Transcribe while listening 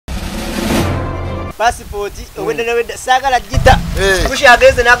passport wenda sagala gita kushi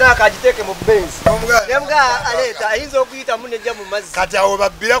Agenze naga akagiteke mu Benz nembwa aleta ayinza okuyita munejja mu mazzi kati awo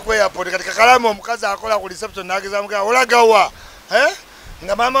babbira ku airport kati Kakalamu omukazi akola ku reception nageza mga olagawa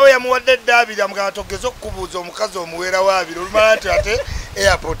nga mama we yamuwadde Daabira mga atogeza okubuuza omukazi omuwera waabiri olumala nti ate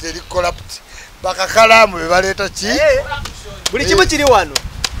airport eri corrupt bakakalamu be baleeta ki buli kimu kiri wano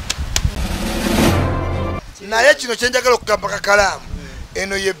naye kino kyenjagala okugamba Kakalamu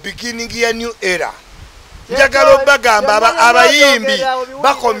eno ye beginning ya new era njagala obagamba abayimbi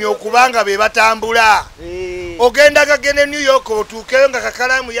bakomye okubanga be batambula ogenda kagene New York otuukeyo nga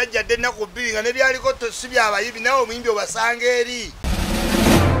Kakalamu yajjadde ennaku bbiri nga ne byaliko si byabayimbi nawe omuyimbi obasanga eri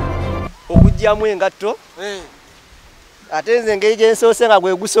okugyamu engatto ate nze engeri gye nsoose nga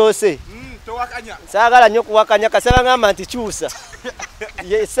gwe gusoose saagala nnyo okuwakanya kasaba ngamba nti kyusa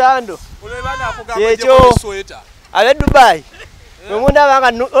ye sando ekyo abe Dubai Munda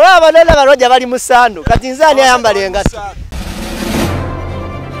banga abanene baloja bali mu sando kati nzani ayambala engatto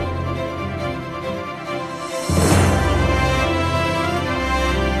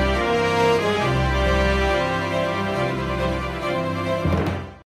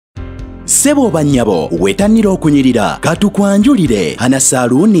Sebo banyabo wetanira okunyirira katukwanjulire hana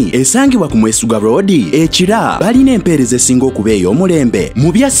saluni esangibwa ku Mwesuga Road ekira balina empeereza esinga okubeeya omulembe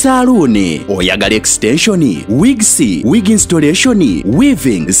mu bya saluni oyagala extension wigs wig installation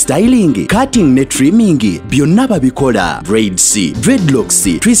weaving styling cutting ne trimming byonna babikola braids dreadlocks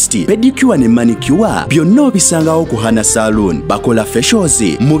twist pedicure ne manicure byonna obisangawo ku hana salon bakola facials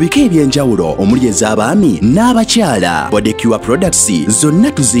mu bika ebyenjawulo omuli ez'abaami n'abakyala bodicure products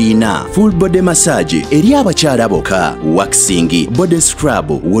zonna tuziyina full body massage eri abakyala boka waxing body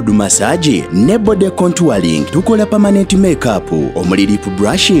scrub wood massage ne body contouring tukola permanent makeup omuli lip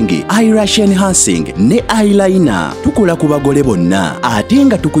brushing eyelash enhancing ne eyeliner tukola ku bagole bonna ate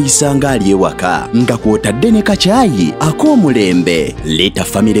nga tukuyisanga ali ewaka nga kwotadde ne kacaayi ak'omulembe leta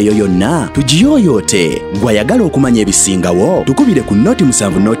famire yo yonna tugiyoyote gwayagala okumanya ebisingawo tukubire ku noti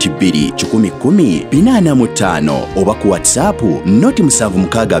 7 noti 2 10 10 oba ku WhatsApp noti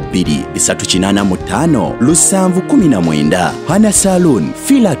 762 385 719 Hana Salon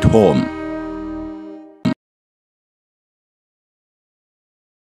feel at home.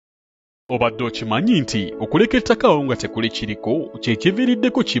 Obadde okimanyi nti okuleka ettaka nga tekuli kiriko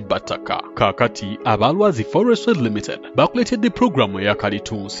kyekiviiriddeko kibba ttaka. Kaakati abalwazi Forestry Limited bakuleetedde pulogulaamu eya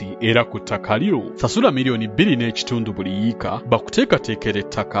kalitunsi era ku ttaka lyo sasula $2.5 buli yiika bakuteekateekera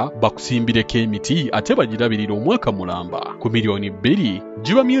ettaka bakusimbireko emiti ate bagirabirira omwaka mulamba ku $2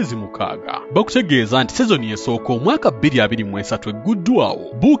 giba myezi 6. Bakutegeeza nti sezoni esooka omwaka 2023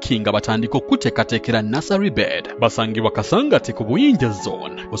 egguddwawo booking batandika okuteekateekera nursery bed basangibwa Kasangati ku Buyinja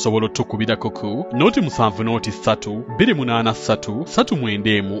Zone. Osobola tukubirako ku noti 7 noti 3 283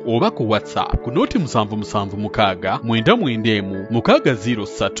 391 oba ku WhatsApp ku noti 776 991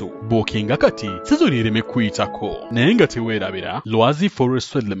 603 bookinga kati sezoni ereme kuyitako naye nga teweerabira Lwazi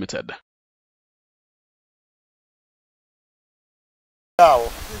Forestry Limited.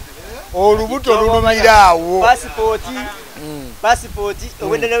 Olubuto lulumirawo passport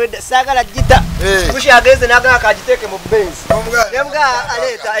wenda sagala gita kushi Agenze naga akagiteke mu Benz nembwa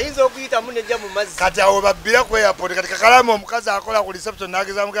aleta ayinza okuyita munejja mu mazzi kati awo babbira ku airport kati Kakalamu omukazi akola ku reception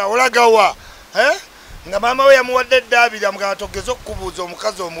nageza mga olagawa nga mama we yamuwadde Daabira mga atogeza okubuuza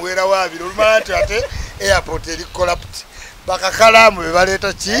omukazi omuwera waabiri olumala nti ate airport eri corrupt bakakalamu be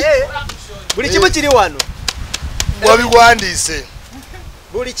baleeta ki buli kimu kiri wano wabiwandiise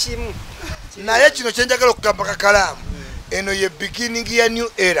buli kimu naye kino kyenjagala okugamba Kakalamu eno ye beginning ya new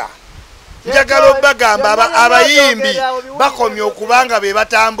era njagala obagamba abayimbi bakomye okubanga be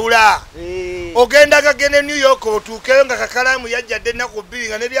batambula ogenda kagene New York otuukeyo nga Kakalamu yajjadde ennaku bbiri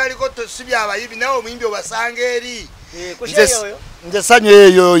nga ne byaliko si byabayimbi nawe omuyimbi obasanga eri nze sanyu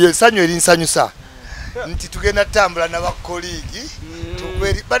eyo sanyu eri nsanyusa nti tugenda tambula n'abakoligi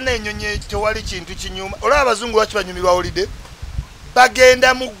tukweri bannenyonyi tewali kintu kinyuma olaba abazungu lwaki banyumirwa holiday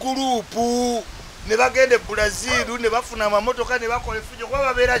bagenda mu gurupu ne bagende Brazil ne bafuna amamotoka ne bakola efujo kwa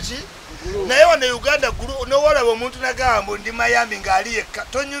babeera ki naye wano Uganda guru no wala omuntu nagambo ndi Miami ngali yekka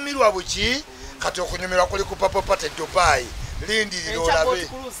tonyumirwa buki kati okunyumirwa kuli ku Papa Pate Dubai lindi lolabe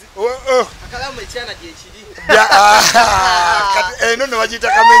Kakalamu ekyana gye kiri kati eno ne wajita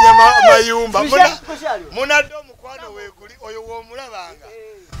kamenya mayumba munadde omukwano weguli oyo womulabanga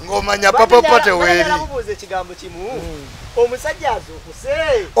ngomanya Papa Pate weri namubuuza ekigambo kimu omusajja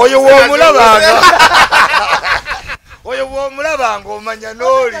azokuse oyo womulabanga oyo womulabanga omanya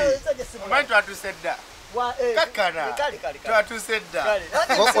noli Omanyi twatusedda kakana twatusedda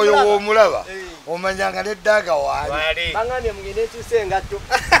oyo w'omulaba omanyanga ne Daaka waali bangambye mugende ntuuse engatto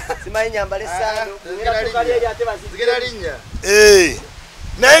simanyi nyambala essando zigera linnya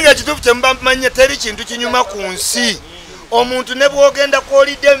naye nga kituufu kyemuba mumanye teri kintu kinyuma ku nsi omuntu ne bw'ogenda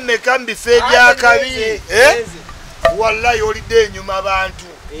kwolidde mmeka mu bifo ebyakabi wallahi olidde enyuma abantu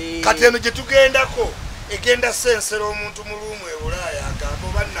kati eno gye tugendako egenda sensera omuntu mu luumu e Bulaaya agamba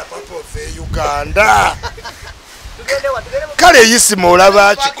oba napapa ove e Uganda kale eyisima olaba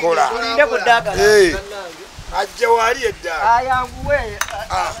akikola ajja waali eddaaka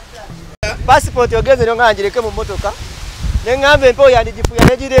passport ogenze nyo nga ngireke mu motoka ne ngamba empewo yandigifuya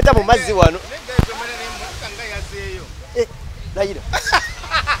negireeta mu mazzi wano layira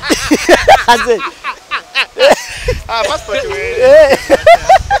passport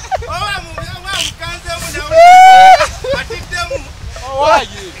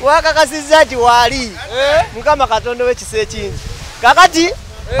wakakasizza nti waali mukama katonda w'ekisa ekingi kakati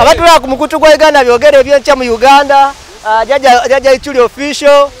abatulaba ku mukutu gwa Uganda byogere ebyenkya mu Uganda jjajja Ichuli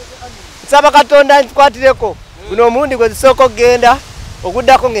official nsaba katonda ntukwatireko guno omulundi gwe zisooka okugenda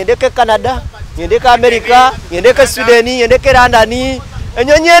okuddako ngendeko e Canada ngendeko America ngendeko Sweden ngendeko London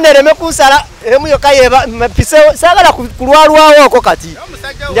enyonyi eno ereme kunsala emu yokka yeba mpise saagala kulwalwawo okwo kati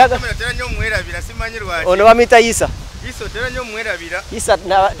ono bamuyita Isa Isa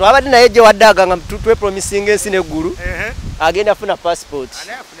twabadde naye gye waddaaga nga twepromisinga ensi n'eggulu agenda funa passport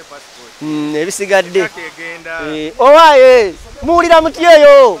ebisigadde owaaye muwulira muti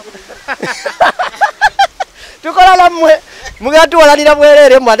eyo tukola lammwe mugenda tuwalanira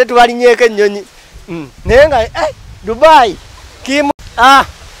bwereere mu ate tubalinyeeko ennyonyi naye nga Dubai kimu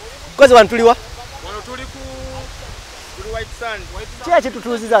kozi wano tuliwa kiki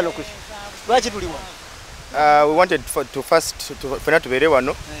kitutuuziza wano kuki lwaki tuliwa we wanted to first fena tubeere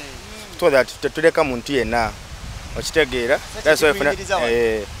wano so that tetuleka muntu yenna okitegeera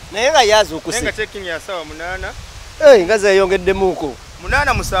naye nga yazuukuse nga checking ya sawa 8 nga zeeyongeddemuuko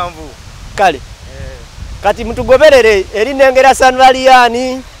 8-7 kale kati mutugoberere eri Nengera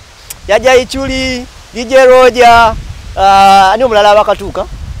Sanvaliyani Jjajja Ichuli DJ Roja ani omulala abakatuuka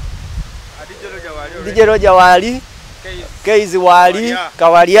DJ Roja waali Keizi waali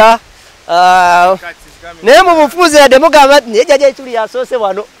Kawalya naye mu bufuuzi yadde mugamba nti naye Jjajja Ichuli yasoose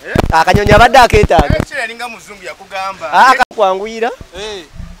wano akanyonyi abadde akeetaaga akakwanguyira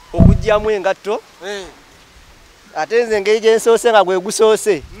okugyamu engatto ate nze engeri gye nsoose nga gwe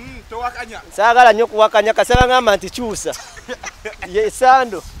gusoose saagala nnyo kuwakanya kasaba ngamba nti kyusa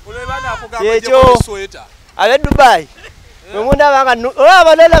esando kyekyo ab'e Dubai omundabanga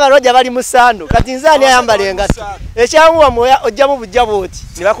olaba nolaba Roja bali mu sando kati nze ani ayambala engatto ekyanguwa mwoya ojjamu bujja bwoti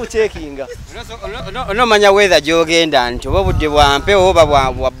ne bakucekinga onomanya weather gyogenda nti oba obudde bwa mpewo oba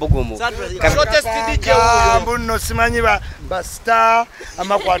bwa bbugumu nno simanyi basita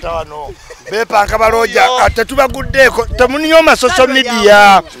amakwata wano bepanka baloja tetubaguddeeko temunyoma social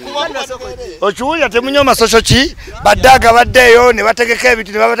media okiwulira temunyoma social ki Badaaga baddeeyo ne bategeka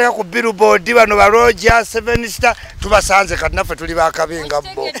ebintu ne babateeka ku billboard bano baloja 7 star tubasanze kati naffe tuli bakabinga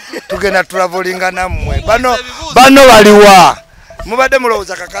bo tugenda tulavulinga nammwe bano waliwa mubadde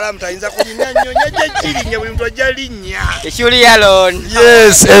mulowooza Kakalamu tayinza kulinnya nnyonyi gyekirinya buli muntu ajja linnya Ichuli alone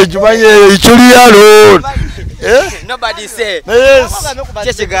yes ejumanye Ichuli alone nobody say yes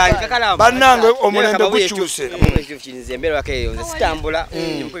kyekigani Kakalamu bannange omulembe gukyuse kinze mbere wakeyo nze sitambula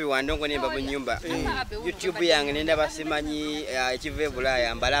mukubi wandongo nemba mu nyumba YouTube yange nenda basimanyi ekive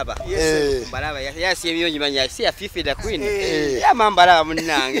Bulaaya mbalaba yasi emyonyi manya si ya Fifi da Queen ya mbalaba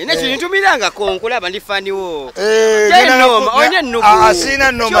munnange nakyo nitumilanga konkulaba ndifaniwo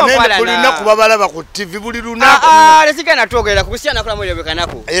asina noma nende bulina kubabalaba ku TV buli lunaku lesikana twogera kusiana kula mwele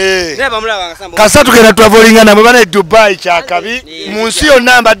bekanako neba mulaba ngasamba kasa tugenda travelinga namwe bana Dubai kyakabi mu nsi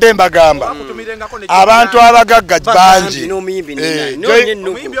yonna mbadde mbagamba abantu abagagga bangi n'omuyimbi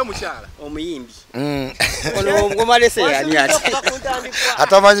n'omuyimbi omukyala omuyimbi ono ngomalese yani ati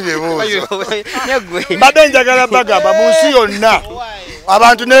atamanyi bibuuzo mbadde njagala bagamba mu nsi yonna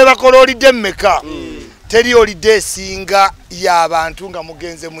abantu ne bakola olidde mmeka teri olidde esinga y'abantu nga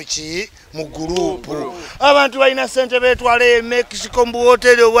mugenze mu gurupu abantu balina sente betwala e Mexico mu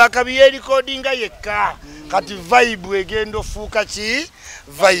hoteli obwakabi yeerikodinga yekka kati vibe egenda ofuuka ki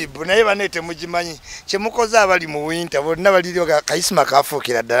vibe naye bane temugimanyi kyemukoze abali mu winter bonna baliryo kayisima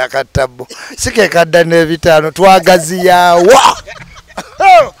kafuukira ddala kattabbo sikekadda n'ebitaano twagaziyawa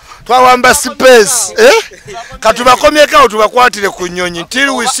twawamba space katubakomyeko tubakwatire ku nnyonyi till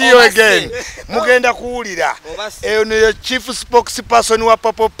we see you again mugenda kuwulira eyo ne chief spokesperson wa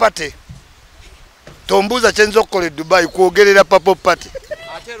Purple Party tombuuza kyenza okukola e Dubai kwogerera Purple Party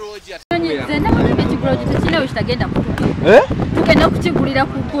tugenda kukigulira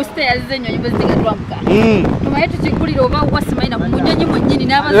ku stairs z'ennyonyi bwe zigatwamuka tumaye tukigulira oba wasimayina ku munyonyi mwennyini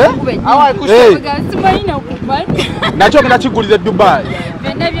n'abazungu bennyini nakyo ogenda kigulira Dubai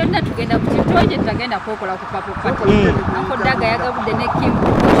byonna byonna tugenda kukitwaje tutagenda kwokola ku papo ako daga yagabudde ne Kim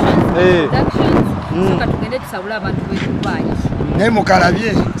Productions soka tugende tusabula abantu b'e Dubai naye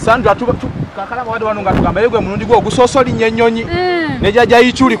mukalabye Sandra Kakalamu wadde wano nga tugamba yegwe mulundi gwo ogusoosolinnya ennyonyi ne jjajja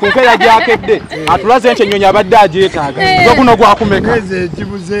Ichuli ku nkeera gyakedde atulaze nti ennyonyi abadde agyetaaga gwe guno gwakumeka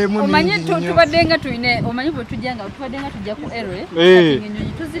omanyi tubadde nga tuyine omanyi bwe tujja nga tubadde nga tujja ku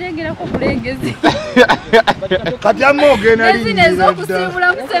ennyonyi tuzirengerako bulengezi kati amma ogenda linnya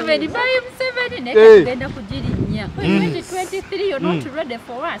ez'okusiibula ku 7 naye tugenda kugirinnya 2023 you're not ready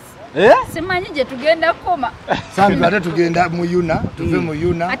for us simanyi gye tugenda kukoma Sandra ate tugenda mu Yuna tuve mu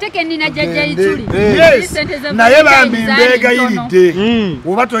Yuna ate ke nina jjajja Ichuli naye bambi mbeegayiridde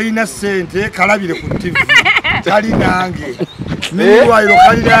oba toyina ssente kalabire ku TV kali nange n'eirwaliro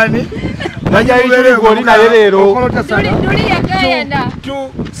kaliraani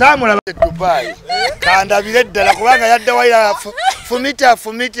saamulaba Dubai kandabire ddala kubanga yadde wayira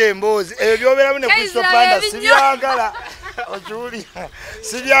fumita emboozi ebyo byobeeramu ne Kristopanda sibyagala okiwulira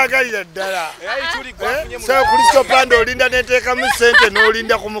sibyagalira ddala so Kristopanda olinda neteekamu ssente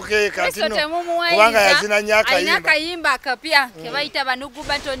n'olinda ku mukeeka kubanga yazinanya akayimba akapya kebayita banugu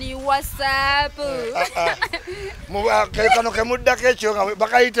batoni WhatsApp kano kemuddako ekyo nga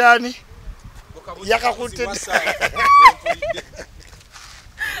bakayitaani yakakutte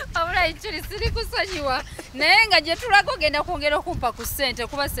abula Ichuli siri kusonyiwa naye nga gye tulako genda kwongera okumpa ku ssente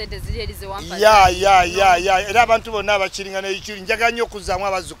kuba ssente ziri erize wampa era abantu bonna abakiringa ne Ichuli njagala nnyo okuzzaamu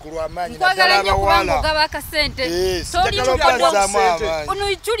abazzukulu amaanyi naddala abawala ogaba akasente ono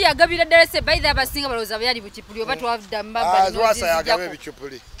Ichuli agabira ddala se baitha abasinga balowooza bayali bukipuli oba twadda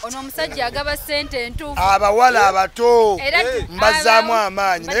ebicupuli ono omusajja agaba ssente entuufu abawala abato mbazzaamu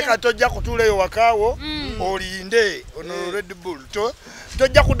amaanyi naye kati tojja kutuulayo wakaawo olinde ono Red Bull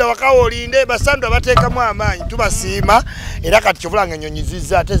tojja kudda wakawo olinde basandwa bateekamu amaanyi tubasiima era kati kyobulanga ennyonyi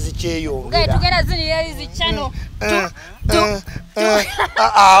zizza ate zikyeyongera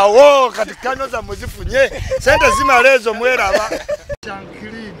awo kati kano zammwe zifunye sente zimala ezo mweraba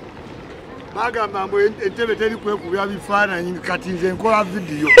bagamba mbu entebe teri kwekubya bifaananyi kati nze nkola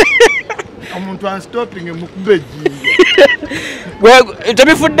vidiyo omuntu anstoping mukube ejjinja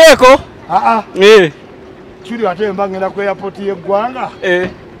tebifuddeeko Chuli ate mbangenda ku airport y'eggwanga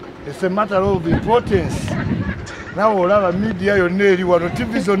it's a matter of importance nawe olaba media yonna eri wano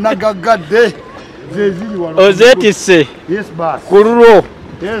TV zonna gaggadde zeziri wano ozetise yes boss kululwo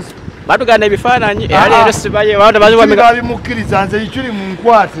yes batugana ebifaananyi leero sibaye babimukkiriza nze Ichuli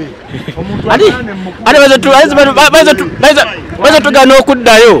munkwate omuntu baza tugana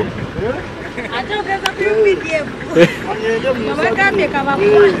okuddayo ate ogeza kuyumbidyemu abagambye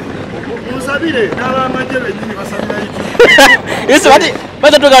kabakwani musabire n'abamagye bennyini basabira Ichuli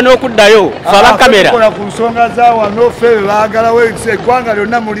baza tugana okuddayo faba kamera kola ku nsonga za wano ffe baagalawo eggwanga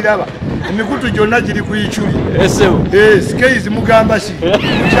lyonna muliraba emikutu gyonna giri ku Ichuli skeizi mugamba ki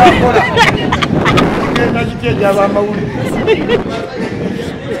kyakola genda kiteja abamawulire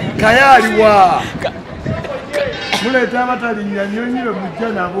kayaaliwa muleeta abatalinnya nnyonyiro mujja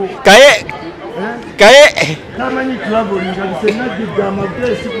nabo kaye tamanyi traveling kati senna jjidde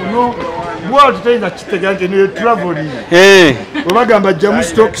amagresi kuno bwao tutayinza kitegera nti niyo traveling webagamba jamu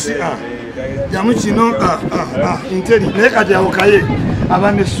stokisi jamu kino interi naye kati awo kaye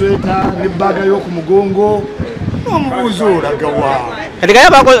aba ne sweta ne bbaga y'oku mugongo n'omubuuzi olaga waawe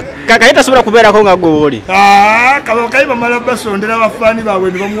kati kaye tasobola kubeerako nga gwooli kaye bamala basondera abafaani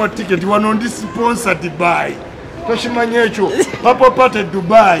baabwe ne bamuwa tiketi wano ndi sponsored by tokimanyi ekyo papopate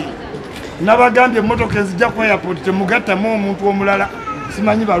Dubai nabagambye emmotoka ezijja ku airport temugattamu omuntu omulala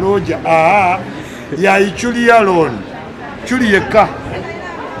simanyi balooja ya Ichuli yalon Ichuli yekka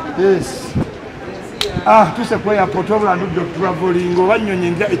tuse ku airport obula ndudde traveling oba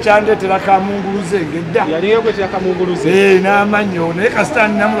nnyonyi ekyandeetera kamunguluze ngedda n'amannyo naye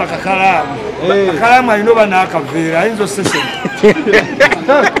kasitaani namu bakakalamu kakalamu alina oba n'akaveera ayinza osesema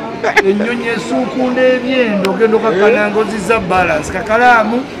ennyonyi esuukunda ebyendo ogenda okakananga ozizza balance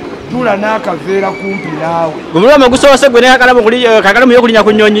kakalamu tula n'akaveera kumpi naawe omulwama gusoose gwe kakalamu yokulinya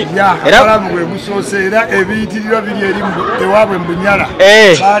ku nnyonyi kakalamu gwe gusoose era ebiyitirirwa biri eri ewaabwe mbunyala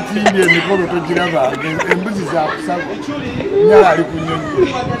baatimbye emikolo togiraba embuzi zakusaba nyala ali ku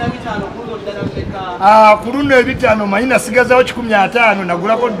nnyonyi ku luno ebitaano manyi nasigazawo 15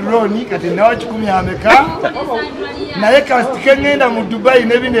 nagulako droni kati nawo 10 ameka naye kasiti keŋŋenda mu Dubai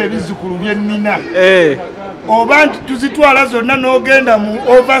ne bino ebizzukulu bye nnina oba nti tuzitwala zonna n'ogenda mu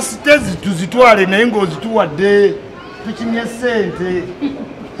overstays tuzitwale naye ng'ozituwadde tukinye ssente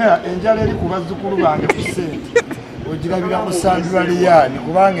enjala eri ku bazzukulu bange ku ssente ogirabira ku sandula liyani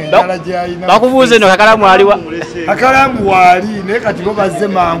kubanga enjala gyayina bakubuuze no Kakalamu aliwa Kakalamu waali naye kati bo bazze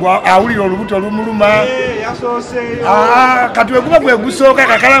mangu awulira olubuto lumuluma kati wekuba gwe gusooka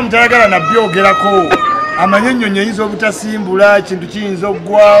Kakalamu tayagala nabyogerako amanye ennyonyi eyinza obutasimbula ekintu kiyinza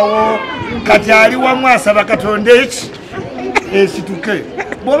oggwawo kati ali wamu asaba Katonda esituke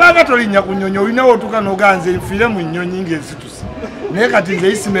bw'obanga tolinnya ku nnyonyi olinawo otuuka n'oganze nfiire mu nnyonyi ng'esituse naye kati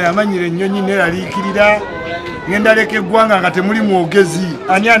nze Isima yamanyira ennyonyi neeraliikirira ngenda leka eggwanga nga temuli mwogezi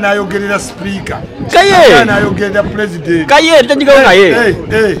ani anaayogerera sipiika ani anaayogerera pulezidenti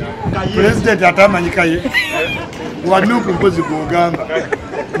pulezidenti atamanyi kaye wanuuku mpozi gwogamba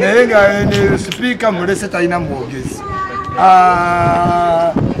naye nga sipiika mulese talina mwogezi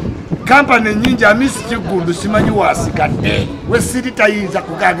kampani nyingi amisi Kiggundu simanyi wasigadde wesiri tayinza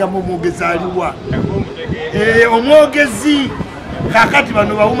kugagamba omwogezi aliwa omwogezi kakati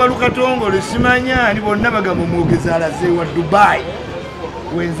bano bawuma lukatongole simanya ani bonna bagamba omwogezi alaze wa Dubai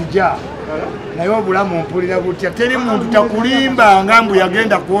wenzija naye obulamu mpulira butya teri muntu takulimba nga mbu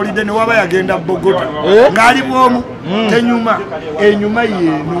yagenda kuolide ne waba yagenda Bogota ng'ali bwomu tenyuma enyuma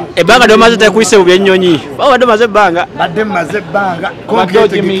yeno ebbanga lyomaze tekuyise mu byennyonyi badde maze ebbanga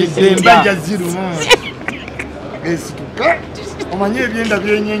kongetegekedembanja zirumu esituka omanye ebyenda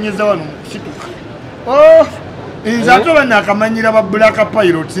byenyenyeza wano mukisituka nze ate oba nakamanyira ba black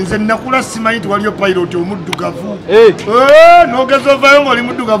pilot nze nakula simanyi nti waliyo pilot omuddugavu n'ogeza ovaayo ng'oli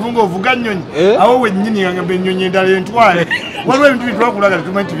muddugavu ng'ovuga nnyonyi awo wennyini ngamba ennyonyi endala entwale waliwo ebintu bitwakulaga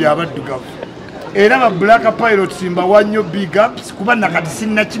tetumanyi nti byabaddugavu era ba black pilot simbawa nnyo big ups kuba nakati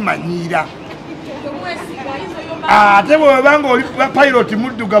sinnakimanyira ate bwebanga oli pilot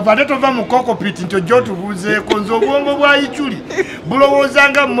muddugavu ate tova mu cockpit nti ojja otubuuzeeko nze obwongo bwa Ichuli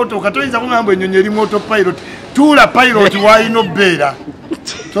bulowoozanga mmotoka toyinza kungamba ennyonyi eri autopilot tuula pilot waalina obbeera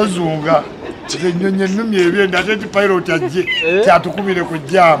tozunga ennyonyi ennumya ebyenda ate nti pilot ajje kyatukubire ku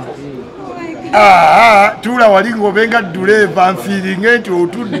jjambo tuula wali ng'obenga duleeva nfiiringe nti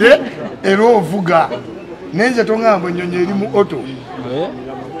otudde era ovuga naye nze tongamba ennyonyi eri mu auto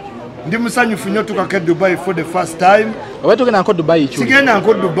ndi musanyufu nnyo tukaka Dubai for the first time sigenda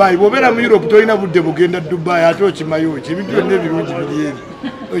nko Dubai bw'obeera mu Europe tolina budde bugenda Dubai ate okimayo ki ebintu byonna ebirungi biri ebi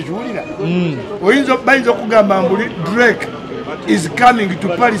okiwulira bayinza okugamba mbuli Drake is coming to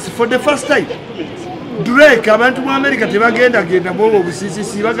Paris for the first time Drake abantu mu America tebagendagenda bwoba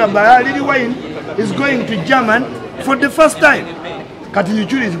obusisisi bagamba Lil Wayne is going to German for the first time kati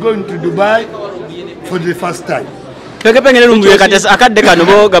Ichuli is going to Dubai for the first time pengepengene lumbuye kati akadde kano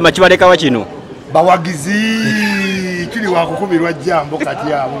bogamba kibalekawa kino bawagizi kiri wakukubirwa jjambo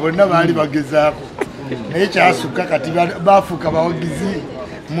kati abo bonna baali bagezaako naye kyasukka kati bafuuka bawagizi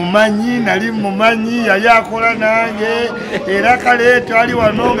mumanyi nali mumanyi yali akola nange era kale twali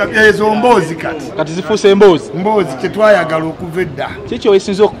wano nga ezo mboozi kati zifuuse mboozi kyetwayagala okuva edda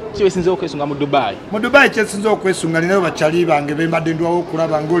kyesinza okwesunga mu Dubai kyesinza okwesunga ninayo bakyali bange bembadde ndwawo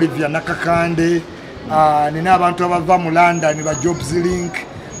okulaba nga Olivia Nakakande nina abantu abava mu London ba Jobs Link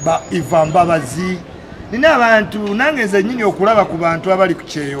ba Ivan Mbabazi nina abantu nange nze nnyini okulaba ku bantu abali ku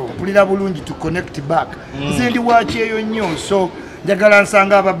kyeyo mpulira bulungi to connect back nze ndi wa kyeyo nnyo so njagala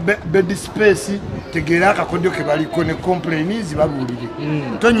nsanga aba bed space tegeera akakodyo ke baliko ne complaints babuulire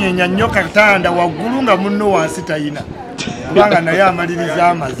tonyeenya nnyo katanda waggulu nga munno wansi tayina kubanga naye amaliriza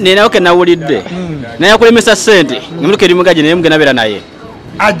amazi nenawo ke nawulidde naye akulemesa ssente ngemutuka eri mugaji naye mugenda beera naye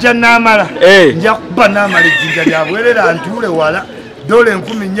ajja n'amala nja kuba n'amala ejjinja lyabwerera ntuule wala dola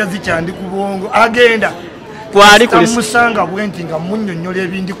 10,000 zikyandi ku bwongo agenda musanga bwenti nga munnyonnyola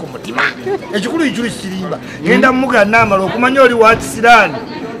ebindi ku mutima ekikulu Ichuli kirimba genda muga n'amala okumanya oli wa kisiraani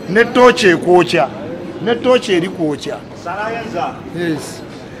ne tooki ekwokya ne tooki eri kwokya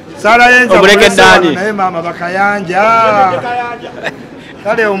Sarayenza naye maama bakayanja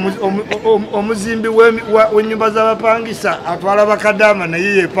kale omuzimbi w'ennyumba z'abapangisa atwala bakadama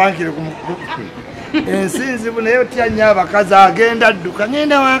naye yepankire ku ensinzibu naye otya nnyo abakazi agenda adduka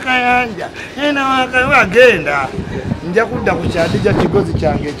ngenda wakayanja agenda nja kudda ku kyadija kigozi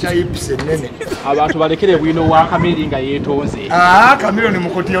kyange ekya ipsi ennene abantu balekere bwino wa Kamiri nga yeetonze Kamiri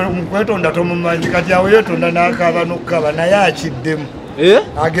mukwetonda tomumanyi kati awo yeetonda n'akaaba n'okukaba naye akiddemu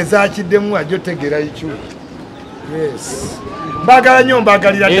ageza akiddemu ajja otegeera Ichuli mbagala nnyo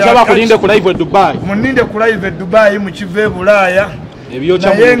mbagalira bakulinde ku live Dubai muninde ku live Dubai mu kive Bulaaya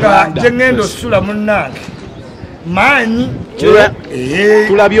naye nga gye ngenda osula munnange manyi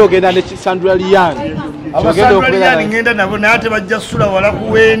tulabye ogenda ne Sandra Liani Sandra Liani ngenda nabo naye ate bajja sula wala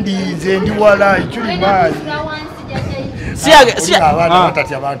ku wendize ndi wala ikyuli mazi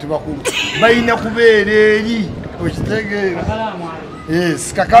abantu bakulu balina kubeera eri okitegeera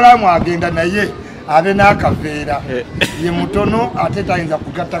Kakalamu agenda naye abe n'akaveera ye mutono ate tayinza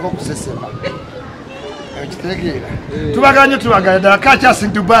kugattako kusesema okitegeera tubaganye ddala Catchers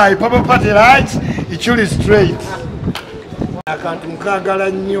in Dubai Papa Party right ikyuli straight akantu nkagala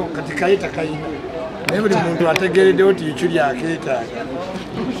nnyo kati kayita kayina naye buli muntu ategeredde oti ikyuli akeetaaga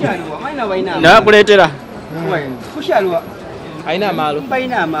nakuleetera aina amalo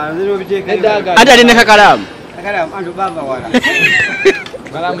ndio biteka ate aline Kakalamu andu bava wala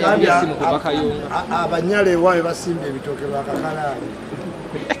Kakalamu ya simu kubaka yo abanyale wawe basimbe ebitoke bwa Kakalamu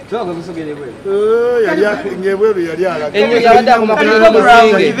toka kusogele bwe yali ngebweru yali ala yabada ku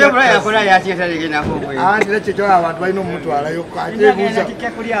makulu ivebra yakora yachitalege nako bwe andi leche tola abantu balina omuntu alayo ate buza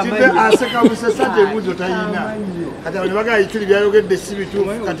tibe aseka busasate buzo tayina kati abantu baga ikyuli byayogedde sibitu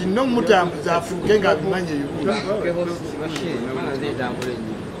kati no mutambuza afuke nga bimanye yuko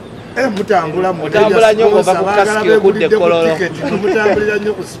mutambula nnyo ova ku kasiki okudde kololo mutambulira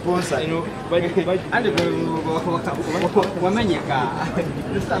nnyo ku sponsor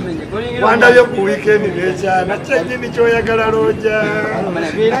wandabye ku weekend nekyana kyenyini kyoyagala looja